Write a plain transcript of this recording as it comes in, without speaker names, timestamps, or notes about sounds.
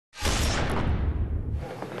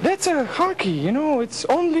It's a hockey, you know. It's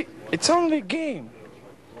only a game.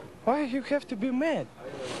 Why you have to be mad?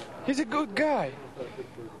 He's a good guy.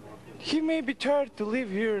 He may be tired to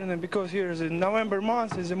live here, and because here is in November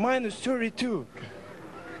month is a -32.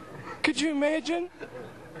 Could you imagine?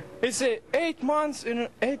 It's 8 months in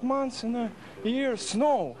a year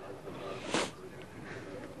snow.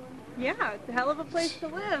 Yeah, it's a hell of a place to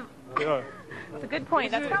live. Yeah. That's a good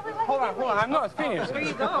point. That's probably why. Hold on, I'm not finished. There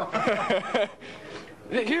you go.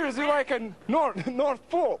 Here is like a North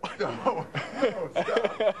Pole. No,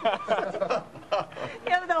 stop.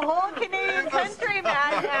 You have the whole Canadian country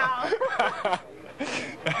mad now.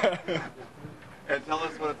 And tell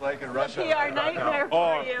us what it's like in Russia. PR nightmare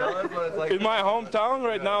for you. Tell us what it's like In my hometown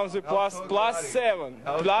right now is a +7,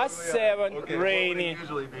 +7, okay, rainy. What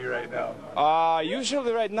would it usually be right now?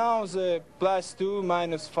 Usually right now is a +2,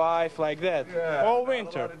 -5, like that. Yeah, all not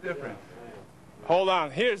winter. a lot of difference. Hold on,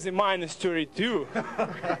 here's the -32.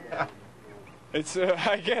 It's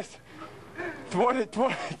I guess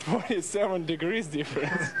 27 degrees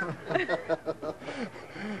difference.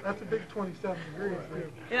 That's a big 27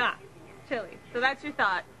 degrees. Yeah, chilly. So that's your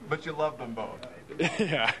thought. But you love them both.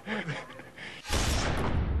 Yeah.